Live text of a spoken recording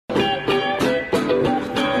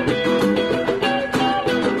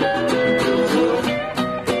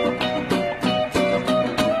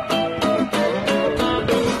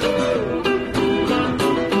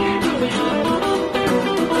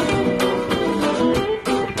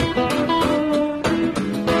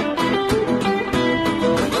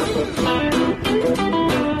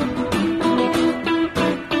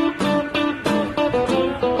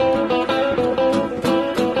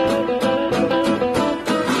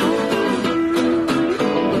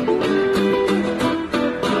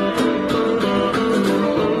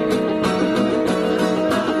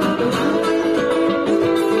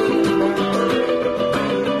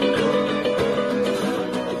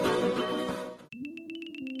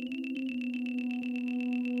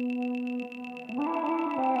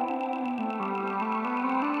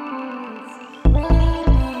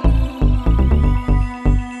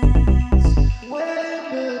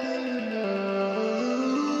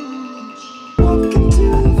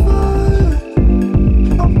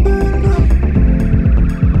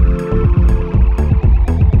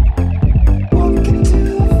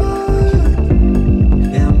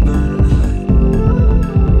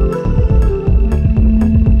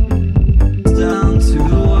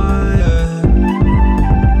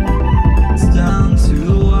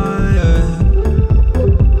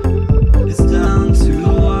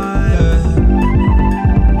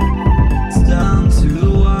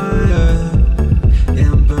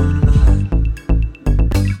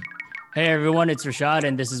everyone, it's Rashad,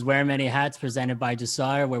 and this is Wear Many Hats presented by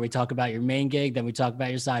Jasar, where we talk about your main gig, then we talk about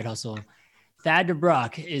your side hustle. Thad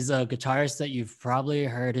DeBrock is a guitarist that you've probably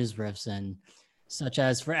heard his riffs in, such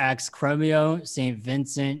as for acts Chromeo, St.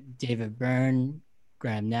 Vincent, David Byrne,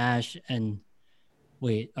 Graham Nash, and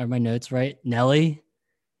wait, are my notes right? Nelly?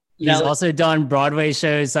 He's also done Broadway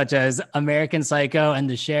shows such as American Psycho and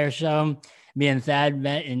The Cher Show. Me and Thad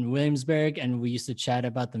met in Williamsburg, and we used to chat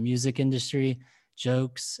about the music industry,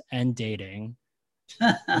 jokes, and dating.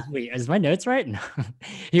 Wait, is my notes right? No.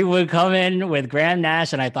 He would come in with Graham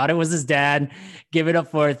Nash, and I thought it was his dad. Give it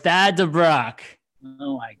up for Thad DeBrock.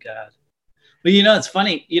 Oh, my God. But, it's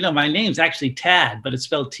funny. My name's actually Tad, but it's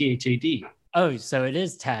spelled T-H-A-D. Oh, so it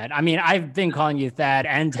is Tad. I mean, I've been calling you Thad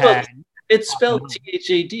and Tad. Well, it's spelled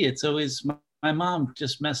T-H-A-D. It's always my mom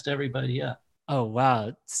just messed everybody up. Oh,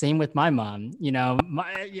 wow. Same with my mom.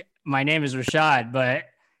 My name is Rashad, but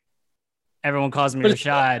everyone calls me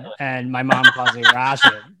Rashad, and my mom calls me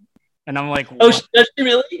Rashad. And I'm like, what? Oh, does she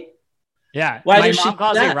really? Yeah. Why my does mom she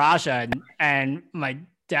calls me that? Rashad, and my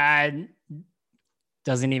dad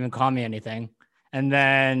doesn't even call me anything. And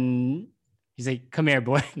then he's like, come here,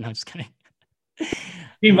 boy. No, I'm just kidding.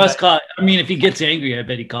 He must call. I mean, if he gets angry, I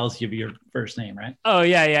bet he calls you your first name, right? Oh,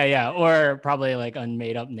 yeah. Or probably like a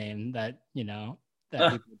made up name that, that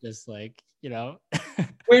people just like,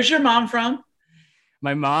 Where's your mom from?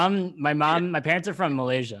 My parents are from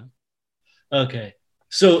Malaysia. Okay.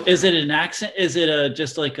 So is it an accent? Is it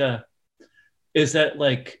is that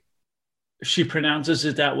like she pronounces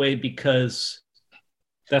it that way because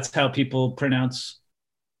that's how people pronounce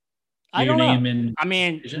your name in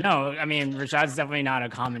Malaysia? No. I mean, Rashad's definitely not a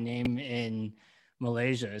common name in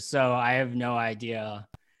Malaysia. So I have no idea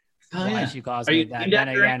why she calls me that. Then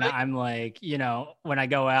again, I'm like, when I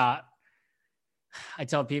go out, I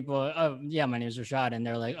tell people, oh, yeah, my name is Rashad. And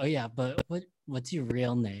they're like, oh, yeah, but what's your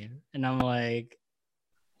real name? And I'm like,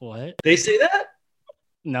 what? They say that?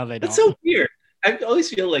 No, they don't. That's so weird. I always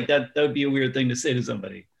feel like that would be a weird thing to say to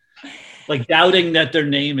somebody. Like doubting that their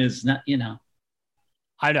name is not,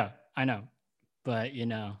 I know. But,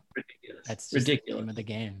 ridiculous. That's just ridiculous. The name of the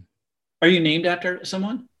game. Are you named after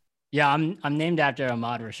someone? Yeah, I'm named after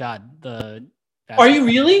Ahmad Rashad. Are you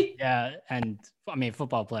really? Yeah, and I mean,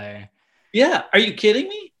 football player. Yeah. Are you kidding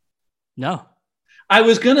me? No. I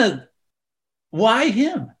was gonna. Why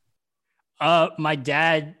him? My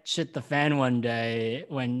dad shit the fan one day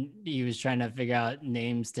when he was trying to figure out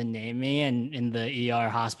names to name me, and in the ER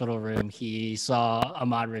hospital room, he saw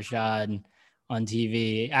Ahmad Rashad on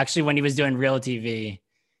TV. Actually, when he was doing real TV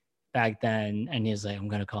back then, and he was like, "I'm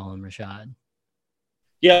gonna call him Rashad."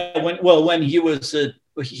 Yeah. When he was a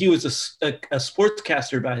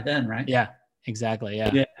sportscaster by then, right? Yeah. Exactly.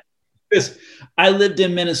 Yeah. Yeah. Because I lived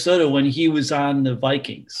in Minnesota when he was on the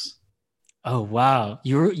Vikings. Oh, wow.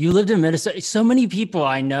 You lived in Minnesota. So many people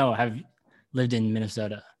I know have lived in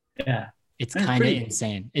Minnesota. Yeah. It's kind of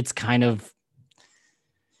insane.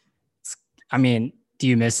 I mean, do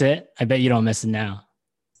you miss it? I bet you don't miss it now.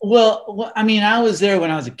 Well, I mean, I was there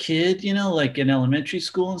when I was a kid, like in elementary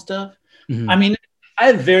school and stuff. Mm-hmm. I mean, I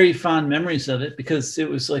have very fond memories of it because it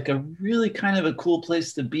was like a really kind of a cool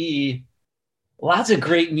place to be. Lots of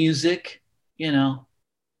great music, and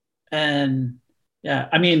yeah,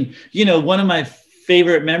 I mean, one of my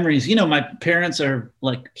favorite memories, my parents are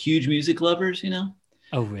like huge music lovers,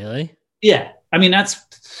 Oh, really? Yeah. I mean,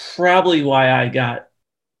 that's probably why I got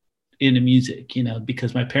into music,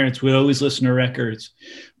 because my parents would always listen to records.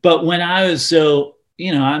 But when I was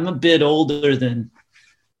I'm a bit older than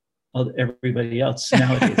everybody else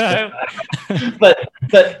nowadays. but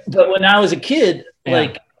when I was a kid,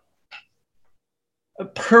 like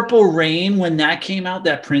Purple Rain, when that came out,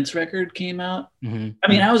 that Prince record came out. Mm-hmm. I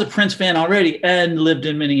mean, I was a Prince fan already and lived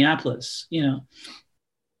in Minneapolis,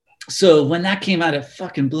 So when that came out, it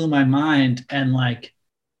fucking blew my mind. And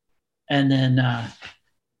then I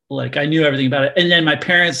knew everything about it. And then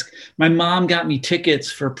my mom got me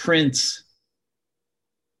tickets for Prince,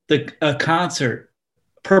 a concert,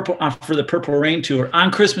 for the Purple Rain tour on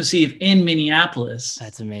Christmas Eve in Minneapolis.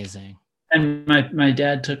 That's amazing. And my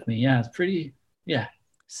dad took me. Yeah, it's pretty. Yeah.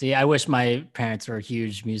 See, I wish my parents were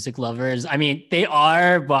huge music lovers. I mean, they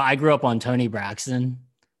are, but I grew up on Tony Braxton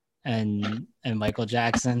and Michael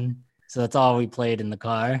Jackson. So that's all we played in the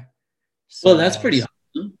car. So, well, that's pretty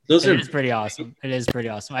awesome. It is pretty awesome. It is pretty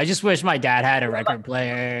awesome. I just wish my dad had a record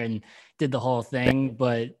player and did the whole thing,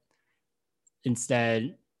 but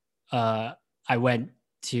instead, I went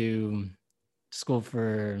to school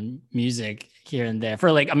for music here and there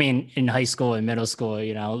in high school and middle school,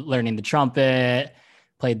 learning the trumpet,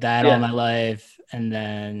 played that all my life, and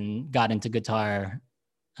then got into guitar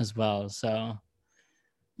as well. So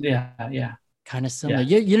yeah. Kind of similar.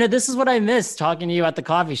 You know, this is what I miss talking to you at the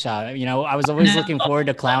coffee shop. You know, I was always looking forward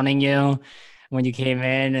to clowning you when you came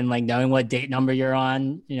in and like knowing what date number you're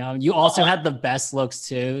on. You know, you also had the best looks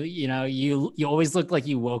too. You know, you always looked like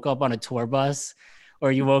you woke up on a tour bus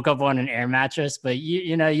or you woke up on an air mattress, but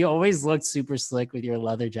you know, you always looked super slick with your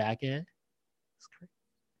leather jacket.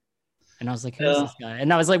 And I was like, who's this guy?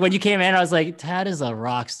 And I was like, when you came in, I was like, Tad is a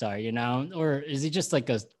rock star, you know, or is he just like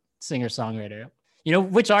a singer songwriter? You know,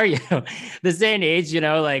 which are you? This day and age, you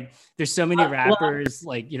know, like there's so many rappers,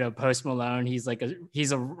 like, you know, Post Malone, he's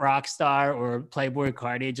a rock star, or Playboi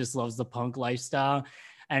Carti just loves the punk lifestyle.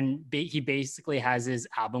 And he basically has his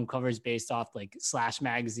album covers based off like Slash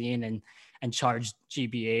Magazine and Charged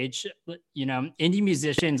GBH. But, you know, indie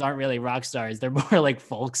musicians aren't really rock stars. They're more like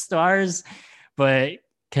folk stars, but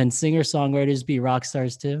can singer-songwriters be rock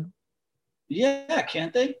stars too? Yeah,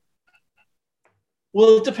 can't they?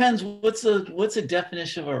 Well, it depends. What's a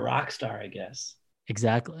definition of a rock star, I guess?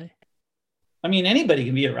 Exactly. I mean, anybody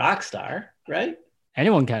can be a rock star, right?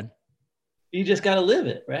 Anyone can. You just got to live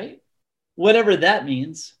it, right? Whatever that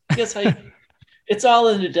means. I guess it's all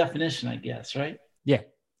in the definition, I guess, right? Yeah,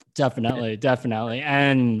 definitely.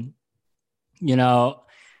 And, you know,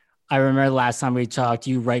 I remember the last time we talked,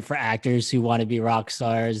 you write for actors who want to be rock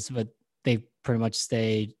stars, but they pretty much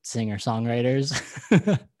stay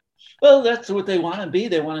singer-songwriters. Well, that's what they want to be.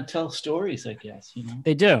 They want to tell stories, I guess, you know?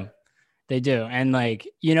 They do. And like,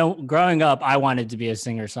 you know, growing up, I wanted to be a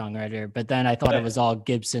singer-songwriter, but then I thought it was all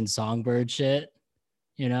Gibson Songbird shit,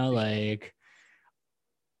 you know, like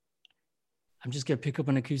I'm just going to pick up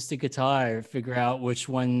an acoustic guitar, figure out which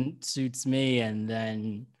one suits me, and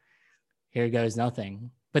then here goes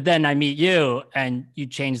nothing. But then I meet you and you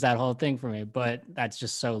change that whole thing for me. But that's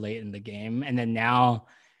just so late in the game. And then now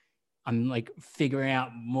I'm like figuring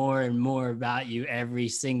out more and more about you every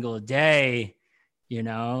single day, you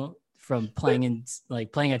know, from playing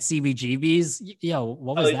at CBGB's. Yo,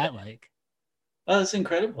 what was that like? Oh, that's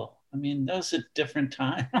incredible. I mean, that was a different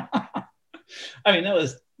time. I mean, that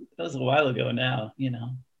was a while ago now, you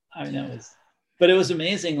know. I mean, but it was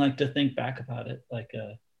amazing, like, to think back about it, like,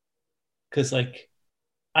 because, like,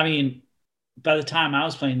 I mean, by the time I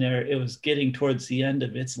was playing there, it was getting towards the end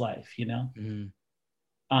of its life, you know. Mm-hmm.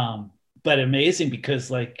 But amazing because,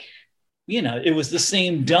 like, you know, it was the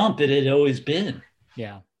same dump it had always been.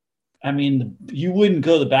 Yeah. I mean, you wouldn't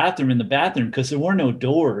go to the bathroom in the bathroom because there were no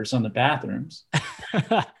doors on the bathrooms,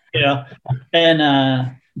 you know.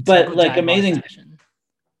 And but like amazing.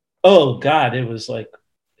 Oh God, it was like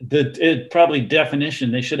probably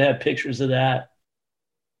definition. They should have pictures of that,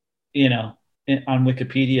 you know, on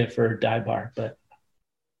Wikipedia for Dive Bar. But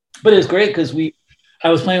it was great because I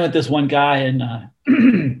was playing with this one guy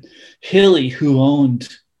in Hilly who owned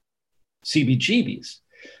CBGB's.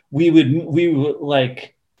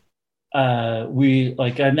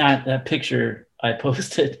 That picture I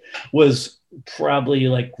posted was probably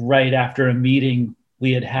like right after a meeting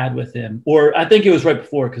we had with him, or I think it was right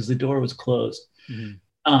before because the door was closed.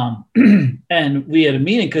 Mm-hmm. And we had a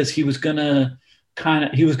meeting because he was gonna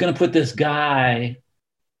put this guy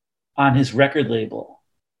on his record label.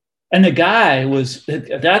 And the guy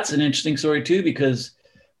that's an interesting story too, because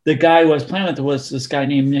the guy who I was playing with was this guy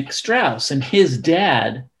named Nick Strauss, and his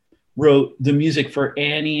dad wrote the music for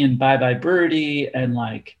Annie and Bye Bye Birdie. And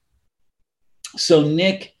like, so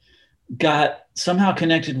Nick got somehow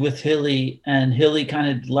connected with Hilly, and Hilly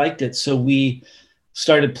kind of liked it. So we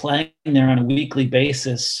started playing there on a weekly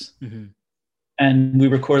basis. Mm-hmm. And we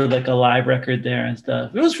recorded like a live record there and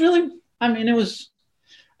stuff. It was really, at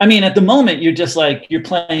the moment you're just like, you're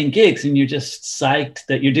playing gigs and you're just psyched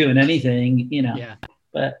that you're doing anything, you know. Yeah.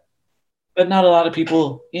 But not a lot of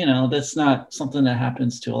people, you know, that's not something that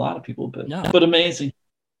happens to a lot of people, but amazing.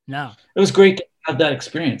 No. It was great to have that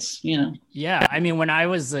experience, you know. Yeah. I mean, when I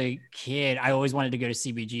was a kid, I always wanted to go to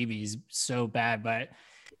CBGB's so bad, but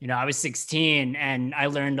you know, I was 16 and I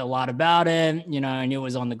learned a lot about it. You know, I knew it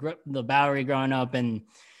was on the Bowery growing up, and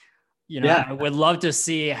you know, I would love to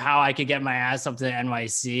see how I could get my ass up to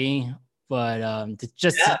NYC, but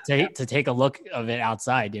to take a look of it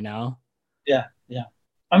outside, you know. Yeah.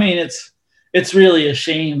 I mean, it's really a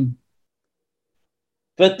shame,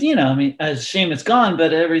 but you know, I mean, as a shame it's gone,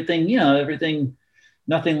 but everything,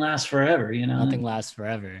 nothing lasts forever, you know. Nothing lasts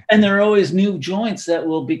forever. And there are always new joints that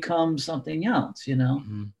will become something else, you know.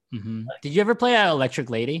 Mm-hmm. Mm-hmm. Did you ever play at Electric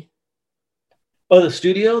Lady? Oh,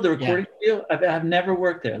 the recording studio? I've never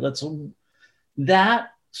worked there. That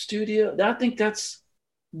studio, I think that's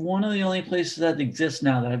one of the only places that exists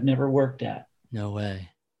now that I've never worked at. No way.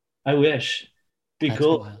 I wish. Be that's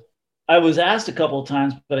cool. Wild. I was asked a couple of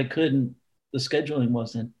times, but I couldn't. The scheduling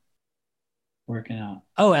wasn't working out.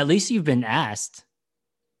 Oh, at least you've been asked.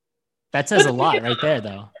 That says a lot right there,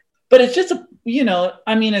 though. But it's just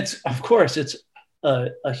I mean, it's of course it's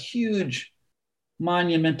a huge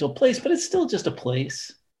monumental place, but it's still just a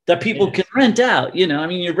place that people can rent out. I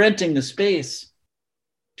mean, you're renting the space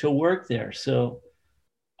to work there. So,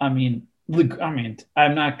 I mean,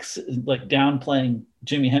 I'm not like downplaying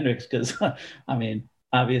Jimi Hendrix because, I mean,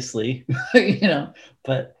 obviously,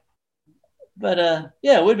 but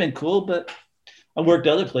yeah, it would have been cool. But I worked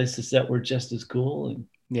other places that were just as cool. And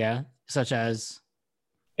yeah, such as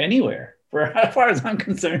anywhere, for as far as I'm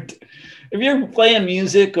concerned. If you're playing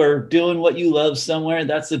music or doing what you love somewhere,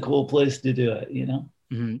 that's the cool place to do it,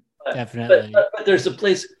 Mm-hmm. Definitely. But there's a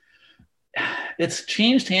place, it's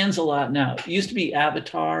changed hands a lot now. It used to be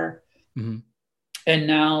Avatar, mm-hmm. and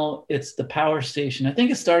now it's the Power Station. I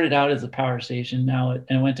think it started out as the Power Station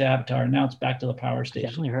and went to Avatar, and now it's back to the Power Station.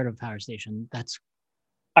 Definitely heard of Power Station.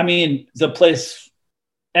 I mean, the place,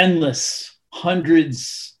 endless,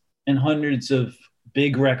 hundreds and hundreds of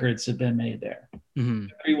big records have been made there. Mm-hmm.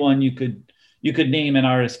 Everyone you could name an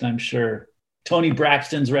artist, I'm sure. Tony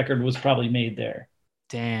Braxton's record was probably made there.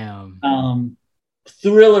 Damn.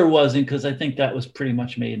 Thriller wasn't, because I think that was pretty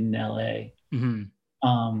much made in LA.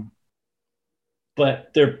 Mm-hmm.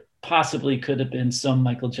 But there possibly could have been some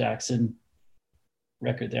Michael Jackson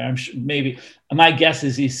record there. I'm sure, maybe. My guess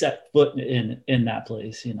is he set foot in that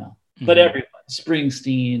place, Mm-hmm. But everyone,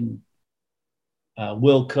 Springsteen,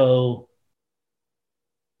 Wilco.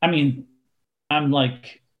 I mean, I'm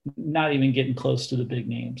like not even getting close to the big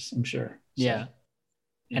names, I'm sure. So, yeah.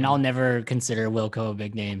 And I'll never consider Wilco a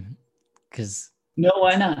big name because no,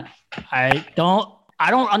 why not? I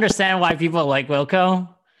don't understand why people like Wilco.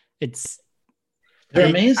 They're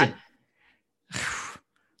amazing.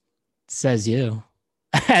 Says you.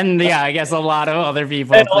 And yeah, I guess a lot of other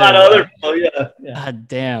people. And a lot of other people, yeah. God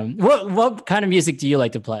damn. What kind of music do you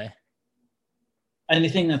like to play?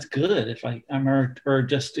 Anything that's good, if I'm or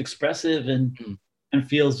just expressive and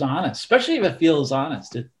feels honest, especially if it feels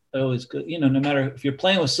honest. It's always good, no matter if you're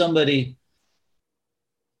playing with somebody,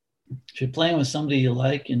 you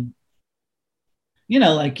like, and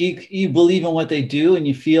like you believe in what they do and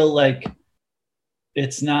you feel like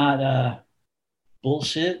it's not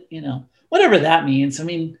bullshit, whatever that means. I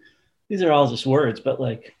mean, these are all just words, but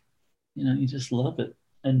like, you just love it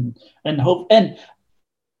and hope. And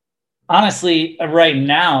honestly, right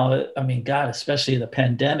now, I mean, God, especially the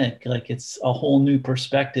pandemic, like it's a whole new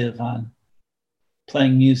perspective on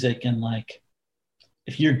playing music. And like,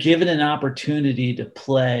 if you're given an opportunity to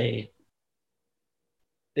play,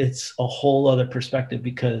 it's a whole other perspective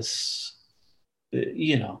because,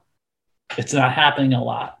 it's not happening a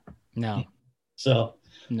lot. No. So.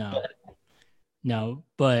 No,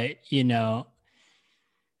 but you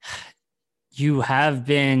have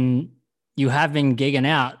been gigging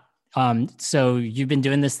out. So you've been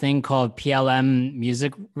doing this thing called PLM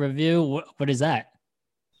Music Review. What is that?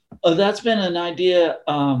 Oh, that's been an idea,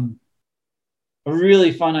 a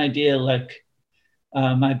really fun idea. Like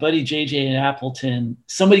my buddy JJ in Appleton,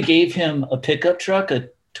 somebody gave him a pickup truck, a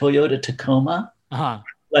Toyota Tacoma,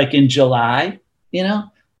 like in July,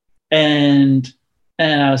 and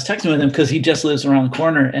I was texting with him because he just lives around the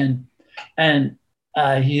corner, and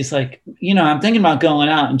he's like, I'm thinking about going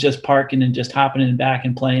out and just parking and just hopping in back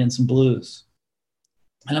and playing some blues.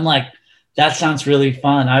 And I'm like, that sounds really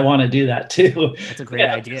fun. I want to do that too. That's a great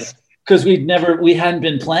idea. Because we hadn't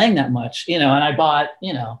been playing that much, and I bought,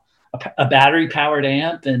 a battery powered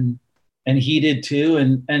amp and he did too.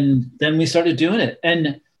 And then we started doing it,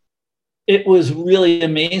 and it was really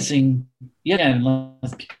amazing. Yeah. And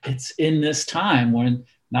it's in this time when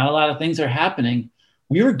not a lot of things are happening.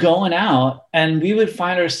 We were going out and we would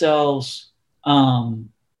find ourselves, no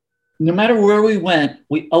matter where we went,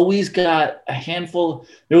 we always got a handful.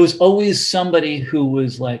 There was always somebody who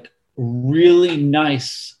was like really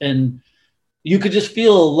nice, and you could just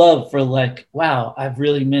feel a love for like, wow, I've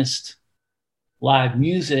really missed live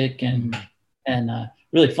music and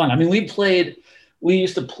really fun. I mean, we played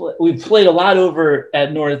a lot over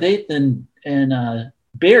at North 8th and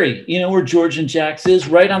Barrie, where George and Jack's is,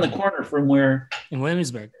 right on the corner from where in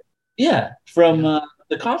Williamsburg. Yeah, from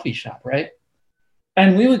the coffee shop, right?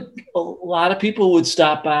 And a lot of people would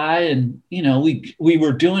stop by, and we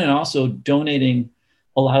were doing it, also donating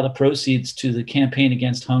a lot of the proceeds to the campaign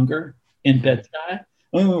against hunger in Bed-Stuy. I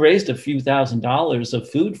mean, we raised a few $1,000s of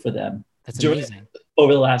food for them. That's amazing.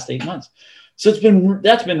 Over the last 8 months. So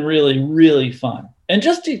that's been really, really fun. And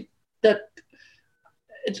just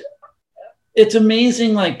it's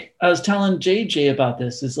amazing. Like I was telling JJ about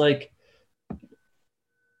this, is like,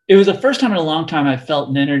 it was the first time in a long time I felt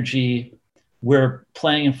an energy where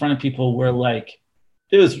playing in front of people were like,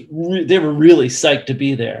 they were really psyched to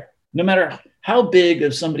be there. No matter how big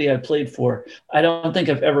of somebody I played for, I don't think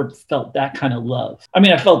I've ever felt that kind of love. I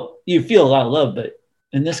mean, you feel a lot of love, but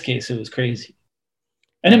in this case, it was crazy.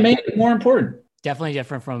 And it made it more important. Definitely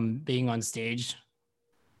different from being on stage.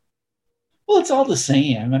 Well, it's all the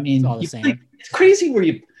same. I mean, It's all the same. It's crazy where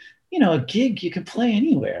a gig, you can play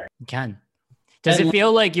anywhere. You can. Does it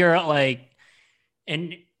feel like you're like,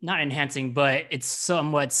 and not enhancing, but it's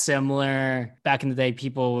somewhat similar? Back in the day,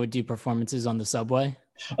 people would do performances on the subway.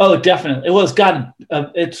 Oh, definitely.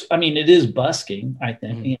 It is busking, I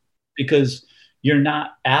think, because you're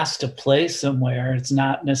not asked to play somewhere. It's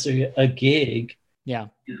not necessarily a gig. Yeah.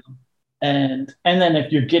 And then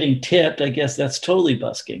if you're getting tipped, I guess that's totally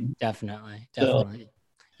busking. Definitely. So,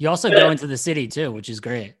 you also go into the city too, which is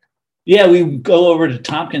great. Yeah, we go over to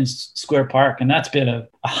Tompkins Square Park, and that's been a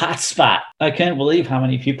hot spot. I can't believe how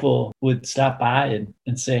many people would stop by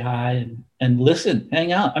and say hi and listen,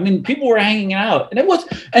 hang out. I mean, people were hanging out, and it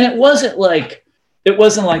wasn't like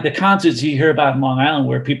the concerts you hear about in Long Island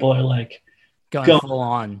where people are like going full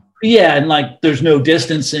on. Yeah, and like there's no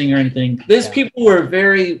distancing or anything. People were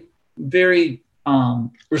very, very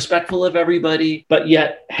respectful of everybody, but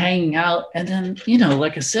yet hanging out. And then,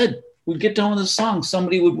 like I said, we'd get done with the song.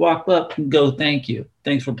 Somebody would walk up and go, "Thank you.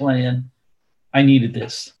 Thanks for playing. I needed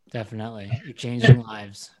this." Definitely. You're changing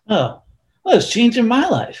lives. Oh, well, it's changing my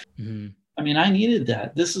life. Mm-hmm. I mean, I needed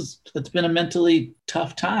that. It's been a mentally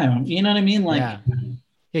tough time. You know what I mean? Like, yeah,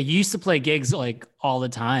 you used to play gigs like all the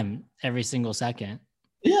time, every single second.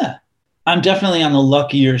 Yeah. I'm definitely on the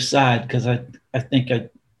luckier side because I think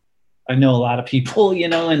I know a lot of people,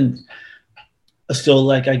 and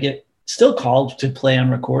still I get still called to play on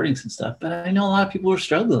recordings and stuff, but I know a lot of people are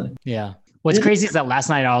struggling. Yeah. What's crazy is that last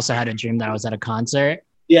night I also had a dream that I was at a concert.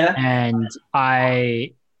 Yeah. And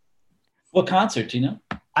what concert, do you know?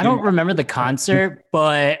 I don't remember the concert,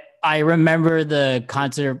 but I remember the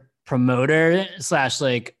concert promoter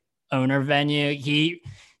 / owner venue.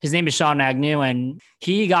 His name is Sean Agnew, and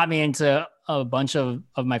he got me into a bunch of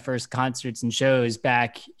my first concerts and shows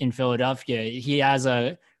back in Philadelphia. He has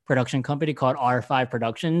a production company called R5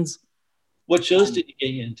 Productions. What shows did he get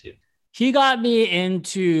you into? He got me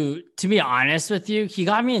into, to be honest with you, he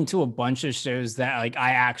got me into a bunch of shows that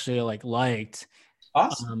I actually liked.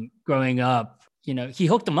 Awesome. Growing up. He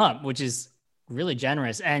hooked them up, which is really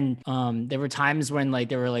generous. And there were times when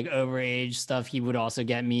there were overage stuff he would also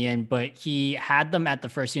get me in, but he had them at the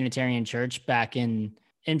First Unitarian Church back in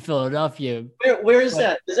Philadelphia. Where is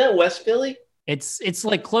that? Is that West Philly? It's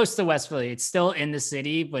close to West Philly. It's still in the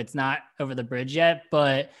city, but it's not over the bridge yet.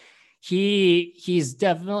 But he's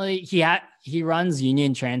definitely he runs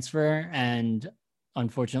Union Transfer and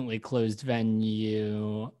unfortunately closed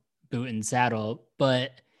venue Boot and Saddle, but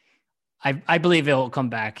I believe it will come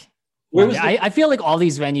back. I feel like all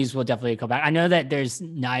these venues will definitely come back. I know that there's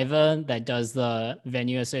NIVA that does the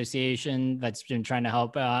venue association that's been trying to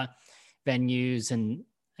help venues and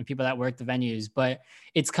people that work the venues, but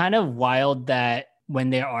it's kind of wild that when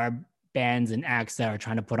there are bands and acts that are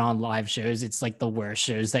trying to put on live shows, it's the worst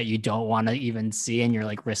shows that you don't want to even see, and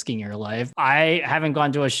you're risking your life. I haven't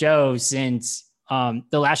gone to a show since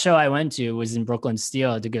the last show I went to was in Brooklyn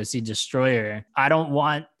Steel to go see Destroyer.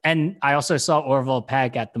 And I also saw Orville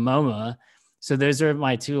Peck at the MoMA. So those are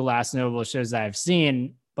my two last notable shows that I've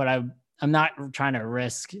seen, but I'm not trying to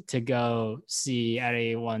risk to go see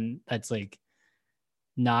anyone that's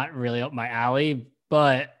not really up my alley.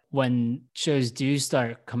 But when shows do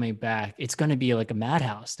start coming back, it's going to be like a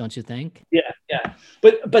madhouse, don't you think? Yeah.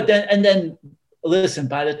 But then listen,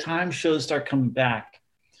 by the time shows start coming back,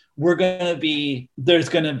 there's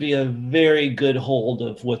going to be a very good hold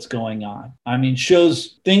of what's going on. I mean,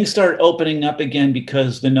 things start opening up again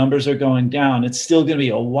because the numbers are going down. It's still going to be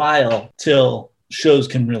a while till shows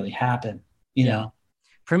can really happen, you know?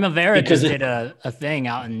 Primavera just did a thing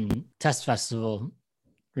out in Test Festival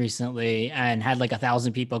recently and had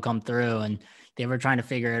 1,000 people come through, and they were trying to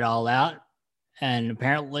figure it all out. And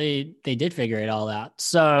apparently they did figure it all out.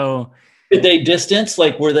 So did they distance?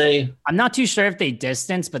 Were they? I'm not too sure if they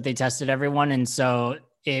distanced, but they tested everyone. And so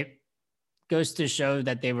it goes to show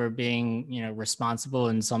that they were being, responsible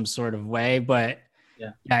in some sort of way. But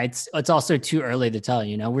yeah, it's also too early to tell,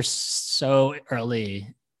 we're so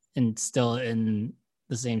early and still in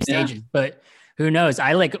the same stages, but who knows?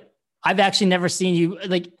 I've actually never seen you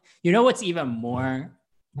what's even more,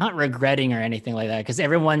 not regretting or anything like that, because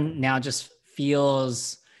everyone now just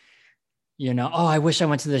feels, oh, I wish I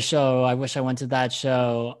went to the show. I wish I went to that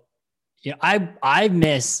show. Yeah, I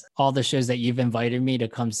miss all the shows that you've invited me to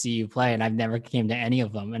come see you play, and I've never came to any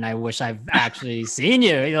of them. And I wish I've actually seen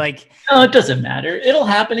you. Like, No, it doesn't matter. It'll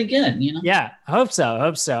happen again, you know? yeah, I hope so. I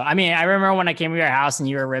hope so. I mean, I remember when I came to your house and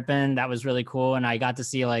you were ripping. That was really cool, and I got to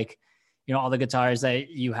see like, you know, all the guitars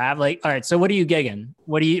that you have. Like, all right, so what are you gigging?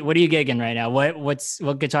 What are you gigging right now?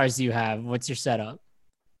 What guitars do you have? What's your setup?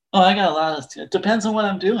 Oh, I got a lot of, it depends on what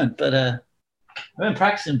I'm doing, but I've been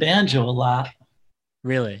practicing banjo a lot.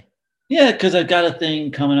 Really? Yeah, because I've got a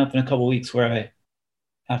thing coming up in a couple weeks where I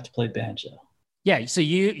have to play banjo. Yeah. So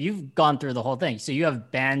you've gone through the whole thing. So you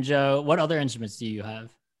have banjo. What other instruments do you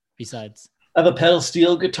have besides? I have a pedal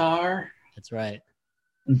steel guitar That's right.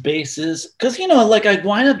 and basses. Because, you know, like I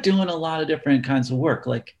wind up doing a lot of different kinds of work.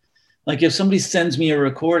 Like if somebody sends me a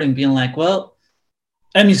recording being like, well,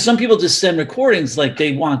 I mean, some people just send recordings like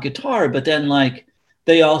they want guitar, but then like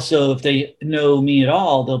they also, if they know me at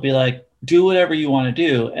all, they'll be like, do whatever you want to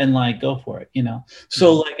do and like go for it, you know.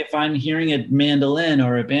 So like if I'm hearing a mandolin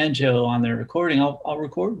or a banjo on their recording, I'll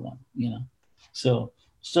record one, you know. So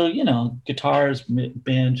you know, guitars,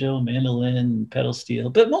 banjo, mandolin, pedal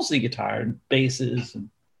steel, but mostly guitar and basses and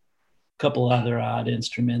a couple other odd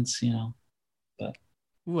instruments, you know. But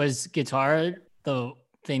Was guitar the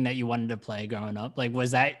thing that you wanted to play growing up? Like,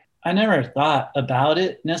 was that? I never thought about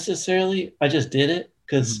it necessarily. I just did it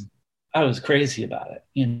because I was crazy about it.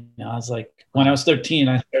 You know, I was like, when I was 13,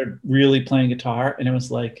 I started really playing guitar, and it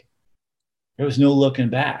was like, there was no looking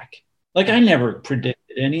back. Like, I never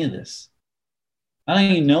predicted any of this. I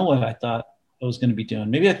don't even know what I thought I was going to be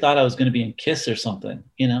doing. Maybe I thought I was going to be in Kiss or something,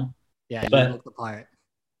 you know? Yeah, you But looked the part.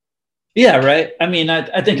 yeah, right. I mean,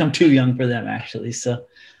 I think I'm too young for them actually. So,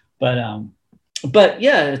 but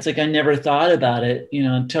yeah, it's like I never thought about it, you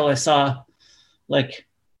know, until I saw, like,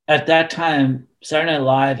 at that time, Saturday Night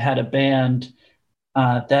Live had a band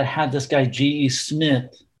that had this guy G.E.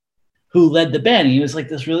 Smith, who led the band. He was like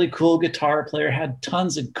this really cool guitar player, had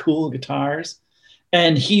tons of cool guitars,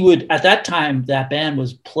 and he would, at that time, that band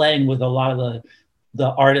was playing with a lot of the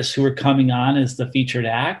artists who were coming on as the featured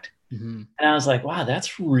act. Mm-hmm. And I was like, wow,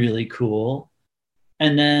 that's really cool.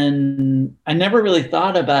 And then I never really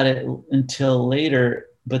thought about it until later,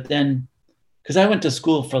 but then because I went to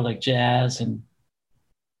school for like jazz and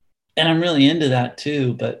I'm really into that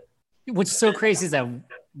too. But What's so crazy is that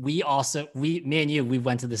me and you, we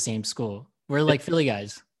went to the same school. We're like Philly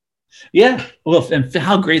guys. yeah, well, and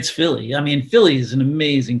how great's Philly? I mean, Philly is an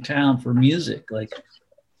amazing town for music. Like,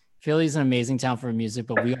 Philly's an amazing town for music,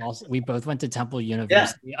 but we both went to Temple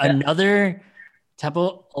University. yeah. Another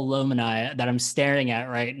Temple alumni that I'm staring at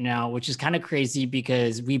right now, which is kind of crazy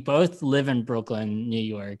because we both live in Brooklyn, New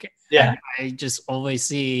York. Yeah. And I just always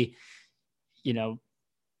see, you know,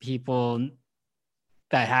 people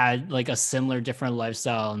that had like a similar different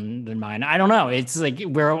lifestyle than mine. I don't know. It's like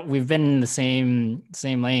we've been in the same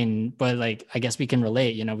lane, but like I guess we can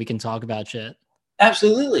relate, you know, we can talk about shit.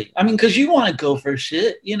 Absolutely. I mean, because you want to go for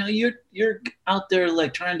shit. You know, you're out there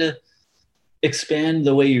like trying to expand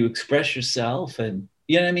the way you express yourself, and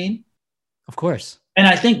you know what I mean? Of course. And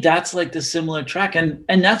I think that's like the similar track. And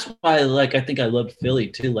that's why like I think I loved Philly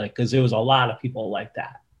too, like because there was a lot of people like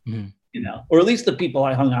that, you know, or at least the people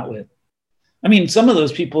I hung out with. I mean, some of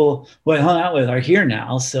those people who I hung out with are here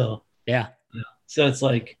now. So yeah. So it's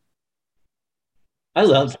like I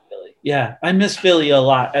love Philly. Yeah. I miss Philly a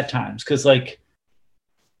lot at times because like,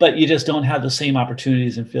 but you just don't have the same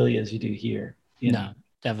opportunities in Philly as you do here. You know? No,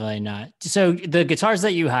 definitely not. So the guitars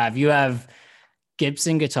that you have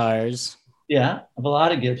Gibson guitars. Yeah, I have a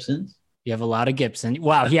lot of Gibsons. You have a lot of Gibson.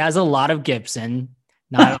 Wow, he has a lot of Gibson.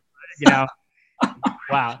 Not, you know,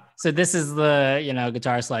 wow. So this is the, you know,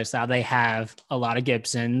 guitarist lifestyle. They have a lot of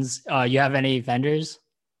Gibsons. You have any Fenders?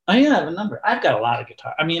 I have a number. I've got a lot of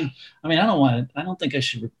guitar. I mean, I don't think I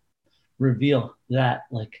should reveal that.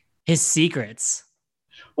 Like his secrets.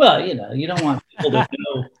 Well, you know, you don't want people to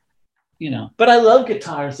know, you know. But I love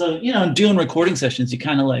guitar, so you know, doing recording sessions, you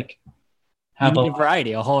kind of like have a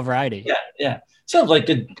variety, a whole variety. Yeah, yeah. So like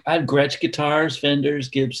I have Gretsch guitars, Fenders,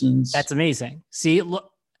 Gibsons. That's amazing. See, look,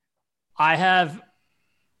 I have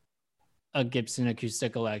a Gibson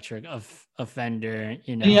acoustic electric, a Fender,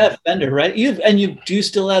 you know. And you have Fender, right? You do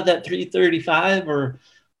still have that 335, or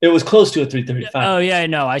it was close to a 335. Oh yeah,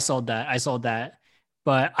 no, I sold that.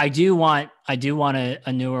 But I do want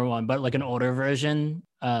a newer one, but like an older version.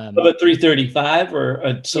 Of a 335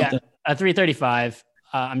 or something. Yeah, a 335.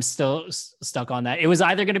 I'm still stuck on that. It was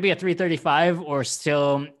either going to be a 335 or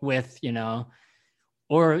still with, you know,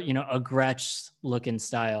 or, you know, a Gretsch looking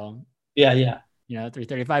style. Yeah, yeah. You know,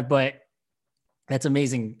 335. But that's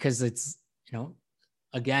amazing because it's, you know,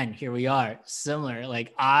 again, here we are, similar.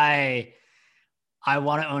 Like I I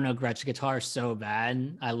want to own a Gretsch guitar so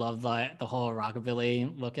bad. I love the whole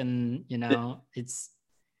rockabilly looking, it's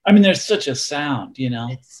I mean, there's such a sound,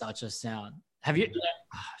 it's such a sound. Have you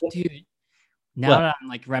dude, now What? that I'm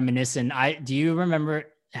like reminiscent, do you remember,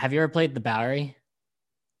 have you ever played the Bowery?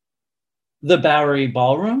 The Bowery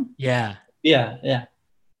Ballroom? Yeah. Yeah, yeah.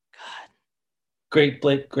 God, Great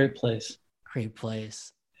place. great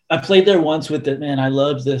place. I played there once with it, man. I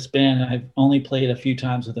love this band. I've only played a few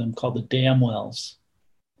times with them called the Damwells.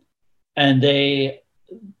 And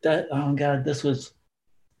oh God, this was,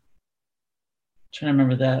 trying to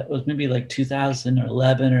remember that. It was maybe like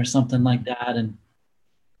 2011 or something like that. And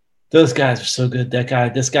those guys are so good.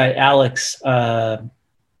 This guy, Alex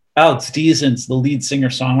Deason's the lead singer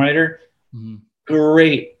songwriter. Mm-hmm.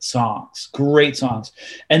 Great songs.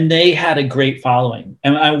 And they had a great following.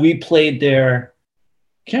 And we played there.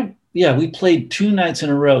 We played 2 nights in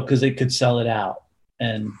a row because they could sell it out.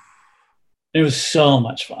 And it was so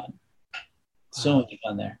much fun. So much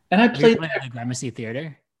fun there. And I played at the Gramercy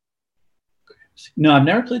Theater. No, I've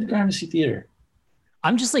never played the Gramercy Theater.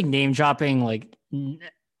 I'm just like name dropping like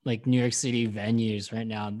New York City venues right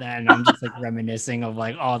now. And I'm just like reminiscing of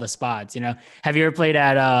like all the spots, Have you ever played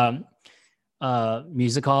at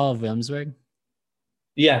Music Hall of Williamsburg?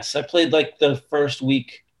 Yes, I played like the first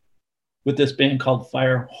week with this band called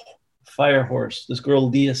Fire Horse. This girl,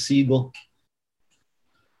 Leah Siegel,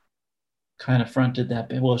 kind of fronted that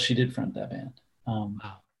band. Well, she did front that band.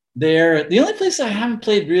 Wow. They're the only place I haven't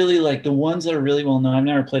played really, like the ones that are really well known. I've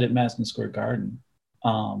never played at Madison Square Garden.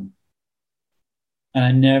 And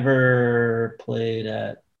I never played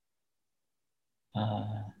at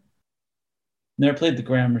the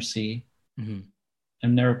Gramercy. Mm-hmm.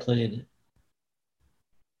 I've never played.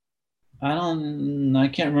 I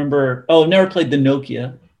can't remember. Oh, never played the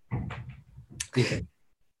Nokia.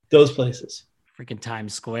 Those places. Freaking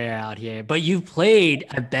Times Square out here. But you've played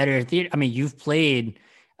at better theater. I mean, you've played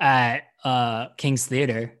at King's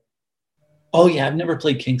Theater. Oh yeah, I've never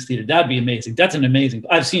played King's Theater. That'd be amazing. That's an amazing.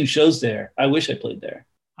 I've seen shows there. I wish I played there.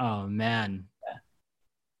 Oh man. Yeah.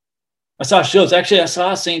 I saw shows. Actually, I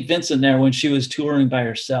saw St. Vincent there when she was touring by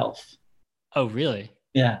herself. Oh really?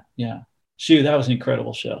 Yeah. That was an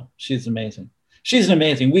incredible show. She's amazing.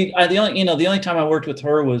 The only time I worked with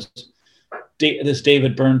her was this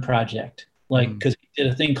David Byrne project, like because he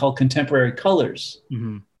did a thing called Contemporary Colors,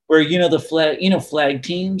 where the flag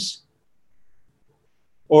teams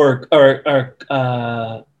or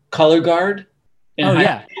color guard.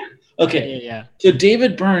 Yeah. Okay. Yeah. So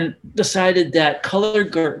David Byrne decided that color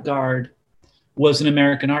guard was an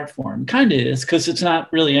American art form. Kind of is, because it's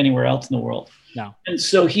not really anywhere else in the world. No. And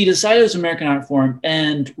so he decided it was an American art form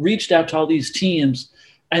and reached out to all these teams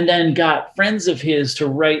and then got friends of his to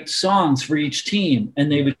write songs for each team. And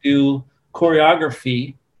they would do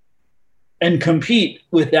choreography and compete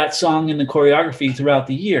with that song and the choreography throughout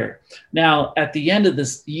the year. Now, at the end of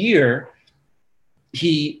this year,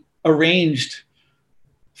 he arranged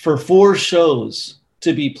for 4 shows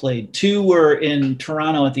to be played. 2 were in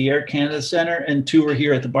Toronto at the Air Canada Centre and 2 were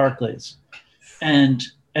here at the Barclays. And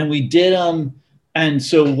we did them. And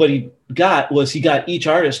so what he got each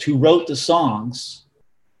artist who wrote the songs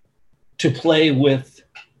to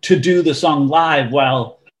do the song live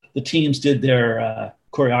while the teams did their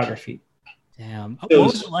choreography. Damn. What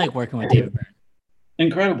was it like working with David Byrne?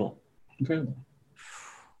 Incredible.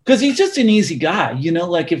 Because he's just an easy guy,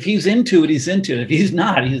 like if he's into it, he's into it. If he's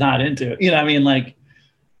not into it. I mean, like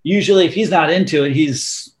usually if he's not into it,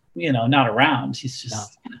 he's, not around. He's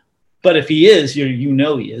just, but if he is,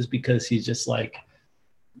 he is, because he's just like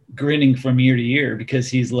grinning from ear to ear because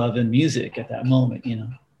he's loving music at that moment,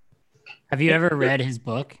 Have you ever read his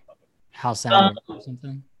book, How Sound or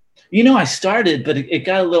something? I started, but it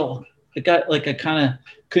got like I kind of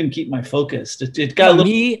couldn't keep my focus. It got a little,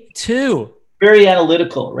 me too. Very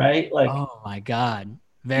analytical, right? Like, oh my God.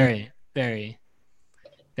 Very, very,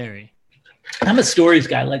 very. I'm a stories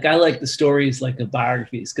guy. Like I like the stories like the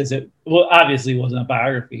biographies because obviously wasn't a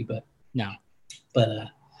biography, but no.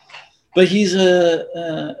 But he's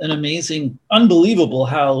an amazing, unbelievable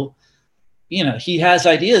how, he has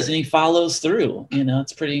ideas and he follows through.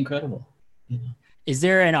 It's pretty incredible. Is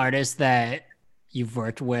there an artist that you've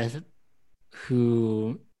worked with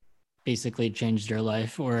who basically changed your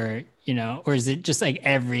life, or is it just like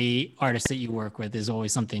every artist that you work with is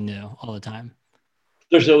always something new all the time?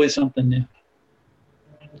 There's always something new.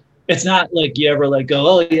 It's not like you ever like go,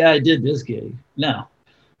 oh yeah, I did this gig. No,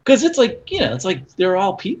 because it's like, it's like they're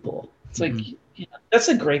all people. It's like, that's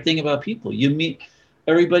the great thing about people. You meet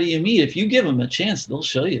everybody you meet. If you give them a chance, they'll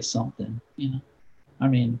show you something. I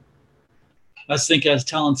mean, I was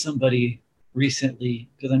telling somebody recently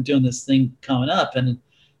because I'm doing this thing coming up,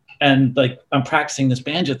 and like I'm practicing this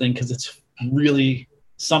banjo thing because it's really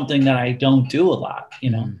something that I don't do a lot, you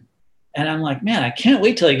know. And I'm like, man, I can't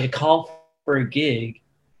wait till I get called for a gig,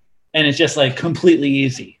 and it's just like completely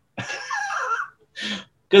easy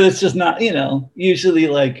because it's just not, you know. Usually,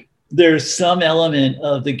 like there's some element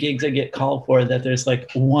of the gigs I get called for that there's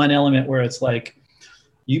like one element where it's like,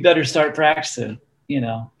 you better start practicing, you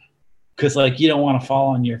know. Because like you don't want to fall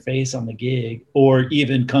on your face on the gig or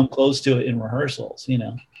even come close to it in rehearsals, you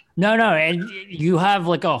know. No, and you have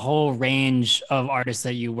like a whole range of artists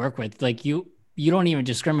that you work with. Like you don't even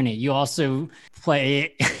discriminate. You also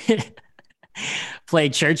play play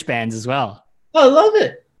church bands as well. I love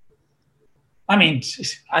it. I mean,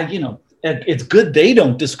 you know, it's good they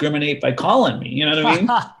don't discriminate by calling me. You know what I mean?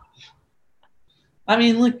 I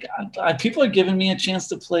mean, look, people are giving me a chance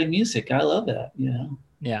to play music. I love that, you know.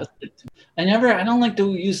 Yeah. I don't like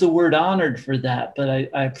to use the word honored for that, but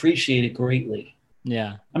I appreciate it greatly.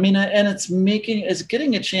 Yeah. I mean, and it's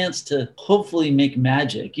getting a chance to hopefully make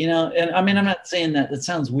magic, you know? And I mean, I'm not saying that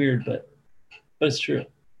sounds weird, but it's true.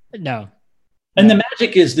 No. And the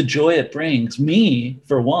magic is the joy it brings me,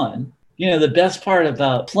 for one. You know, the best part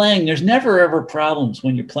about playing, there's never ever problems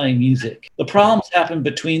when you're playing music. The problems happen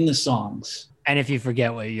between the songs. And if you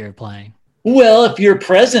forget what you're playing. Well, if you're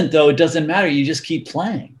present, though, it doesn't matter. You just keep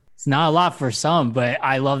playing. It's not a lot for some, but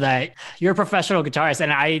I love that you're a professional guitarist.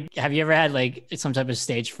 And have you ever had like some type of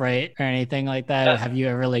stage fright or anything like that? Yeah. Have you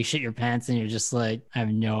ever like shit your pants and you're just like, I have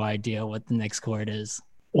no idea what the next chord is?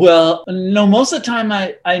 Well, no, most of the time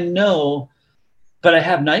I know, but I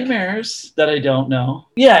have nightmares that I don't know.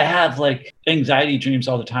 Yeah, I have like anxiety dreams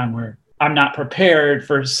all the time where I'm not prepared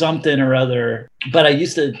for something or other. But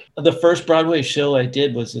the first Broadway show I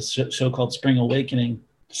did was a show called Spring Awakening.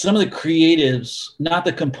 Some of the creatives, not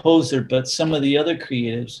the composer, but some of the other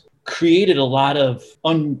creatives created a lot of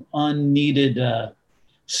unneeded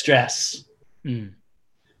stress.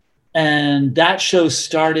 And that show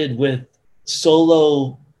started with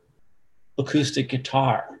solo acoustic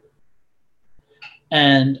guitar.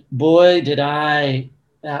 And boy, did I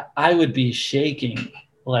would be shaking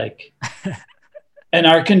like, and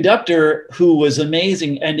our conductor, who was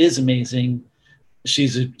amazing and is amazing,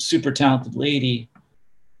 she's a super talented lady.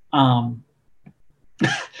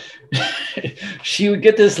 She would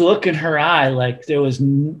get this look in her eye, like there was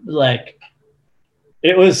like,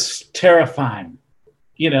 it was terrifying,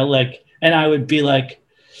 you know, like, and I would be like,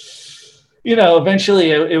 you know,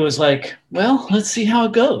 eventually it was like, well, let's see how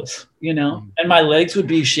it goes, you know, and my legs would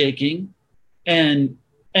be shaking and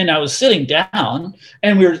I was sitting down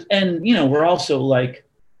and we're also like,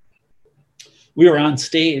 we were on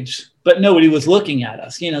stage, but nobody was looking at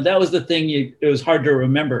us. You know, that was the thing. It was hard to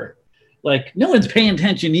remember. Like no one's paying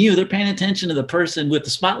attention to you. They're paying attention to the person with the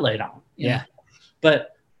spotlight on. Yeah. Know?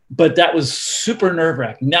 But that was super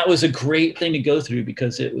nerve-wracking. That was a great thing to go through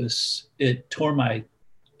because it tore my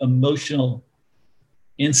emotional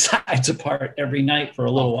insides apart every night for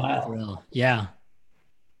a little while. Yeah.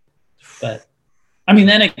 But I mean,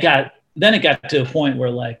 then it got to a point where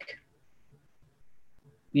like,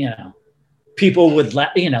 you know, people would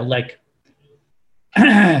you know, like,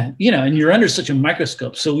 you know, and you're under such a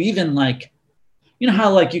microscope. So even like, you know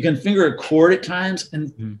how like you can finger a chord at times.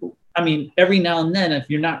 And I mean, every now and then, if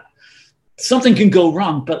you're not, something can go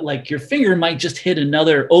wrong, but like your finger might just hit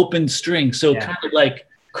another open string. So it kind of like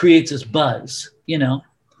creates this buzz, you know,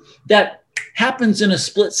 that happens in a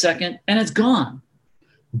split second and it's gone.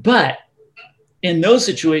 But in those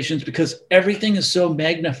situations, because everything is so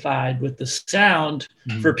magnified with the sound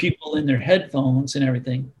for people in their headphones and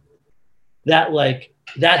everything, that like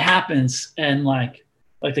that happens, and like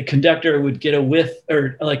the conductor would get a whiff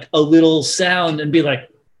or like a little sound and be like,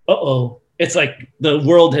 uh-oh, it's like the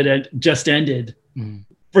world had just ended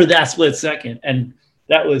for that split second. And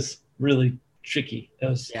that was really tricky. That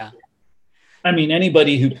was, I mean,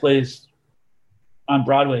 anybody who plays on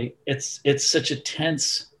Broadway, it's such a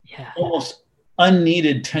tense, almost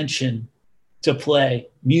unneeded tension to play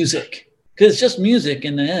music, because it's just music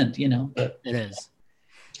in the end, you know. But it is.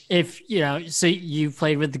 If you know, so you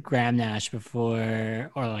played with the Graham Nash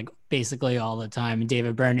before, or like basically all the time, and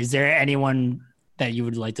David Byrne. Is there anyone that you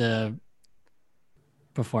would like to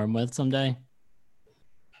perform with someday?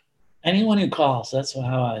 Anyone who calls. That's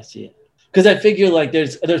how I see it. Because I figure like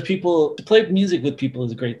there's people, to play music with people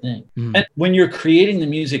is a great thing. And when you're creating the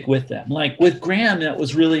music with them, like with Graham, that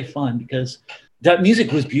was really fun because that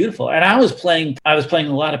music was beautiful. And I was playing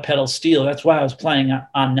a lot of pedal steel. That's why I was playing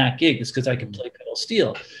on that gig, is because I could play pedal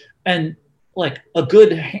steel. And like a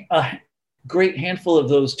good great handful of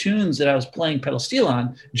those tunes that I was playing pedal steel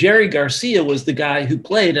on, Jerry Garcia was the guy who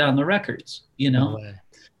played on the records, you know?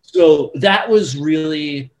 So that was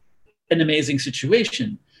really an amazing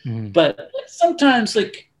situation. Mm-hmm. But sometimes,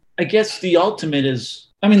 like, I guess the ultimate is,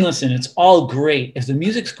 I mean, listen, it's all great. If the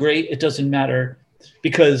music's great, it doesn't matter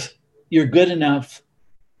because you're good enough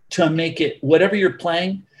to make it, whatever you're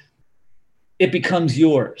playing, it becomes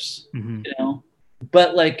yours, Mm-hmm. you know?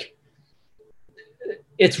 But like,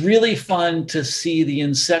 it's really fun to see the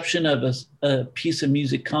inception of a piece of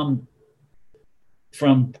music come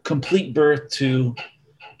from complete birth to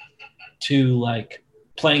like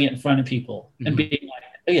playing it in front of people and being like,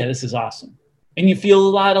 oh yeah, this is awesome. And you feel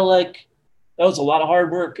a lot of like, that was a lot of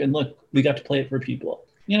hard work. And look, we got to play it for people.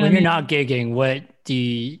 You know, when you're not gigging, what do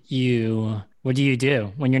you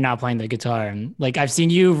do when you're not playing the guitar? Like I've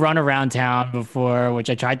seen you run around town before,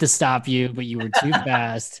 which I tried to stop you, but you were too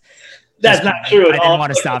fast. That's not true at all. I didn't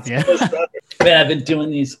want to stop you. Man, I've been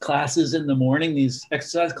doing these classes in the morning, these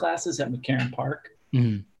exercise classes at McCarran Park.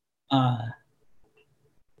 Mm-hmm.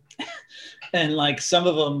 And like some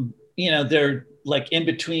of them, you know, they're like in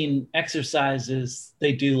between exercises,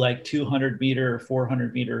 they do like 200 meter or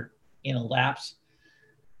 400 meter, you know, laps.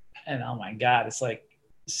 And oh my God, it's like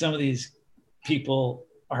some of these people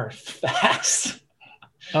are fast.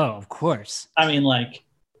 Oh, of course. I mean, like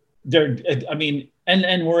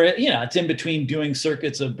and we're, you know, it's in between doing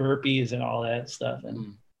circuits of burpees and all that stuff.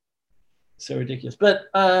 And so ridiculous. But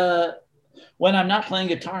when I'm not playing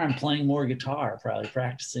guitar, I'm playing more guitar, probably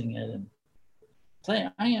practicing it and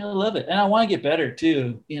playing. I love it. And I want to get better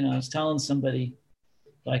too. You know, I was telling somebody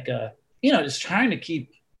like, you know, just trying to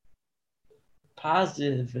keep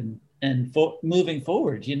positive and moving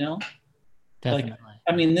forward, you know? Definitely. Like,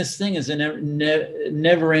 I mean, this thing is a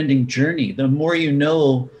never ending journey. The more you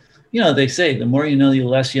know, you know, they say the more you know, the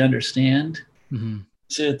less you understand. Mm-hmm.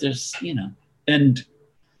 So there's, you know, and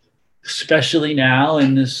especially now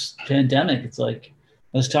in this pandemic, it's like,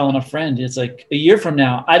 I was telling a friend, it's like a year from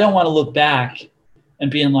now, I don't want to look back and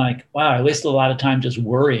being like, wow, I wasted a lot of time just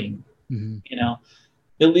worrying, you know,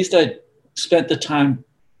 at least I spent the time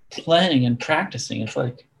playing and practicing. It's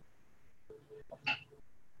like,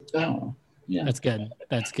 oh, yeah. That's good.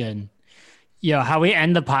 That's good. Yo, how we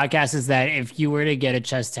end the podcast is that if you were to get a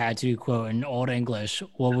chest tattoo quote in Old English,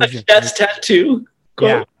 what would your chest tattoo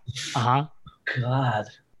quote? Yeah. Uh-huh. God.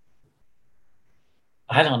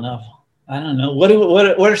 I don't know. What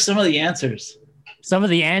are some of the answers? Some of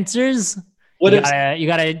the answers? You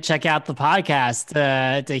gotta check out the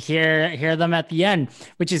podcast to hear them at the end,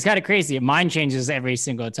 which is kind of crazy. Mine changes every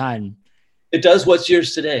single time. It does. What's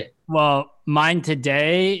yours today? Well, mine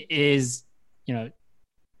today is, you know,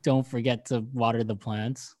 don't forget to water the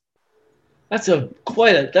plants. That's a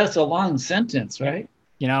long sentence, right?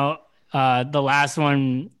 You know, the last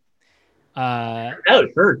one. That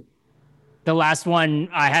would hurt. The last one,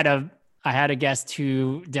 I had a guest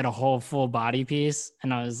who did a whole full body piece,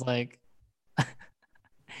 and I was like,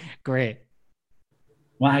 great.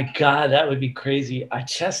 My God, that would be crazy. A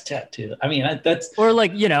chest tattoo. I mean, that's or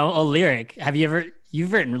like, you know, a lyric.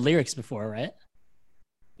 You've written lyrics before, right?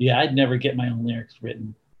 Yeah, I'd never get my own lyrics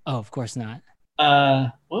written. Oh, of course not.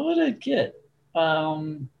 What would I get? I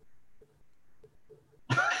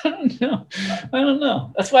don't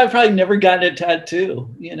know. That's why I've probably never gotten a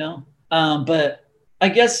tattoo, you know? But I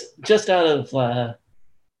guess just out of, I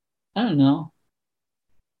don't know.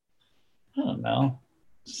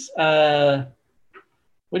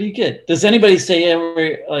 What do you get? Does anybody say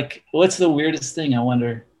ever, like, what's the weirdest thing? I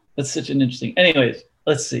wonder. That's such an interesting. Anyways,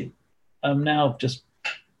 let's see. I'm now just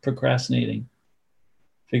procrastinating,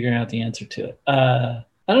 figuring out the answer to it. I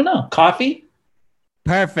don't know. Coffee?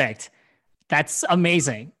 Perfect. That's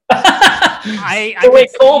amazing. Wait,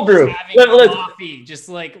 cold brew. Coffee just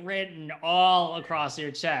like written all across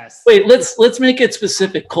your chest. Wait, let's make it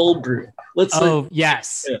specific. Cold brew.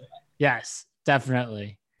 Yes. Yeah. Yes,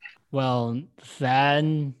 definitely. Well,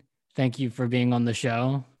 Thad, thank you for being on the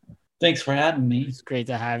show. Thanks for having me. It's great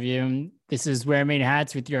to have you. This is Wear Many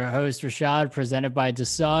Hats with your host, Rashad, presented by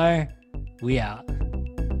Desar. We out.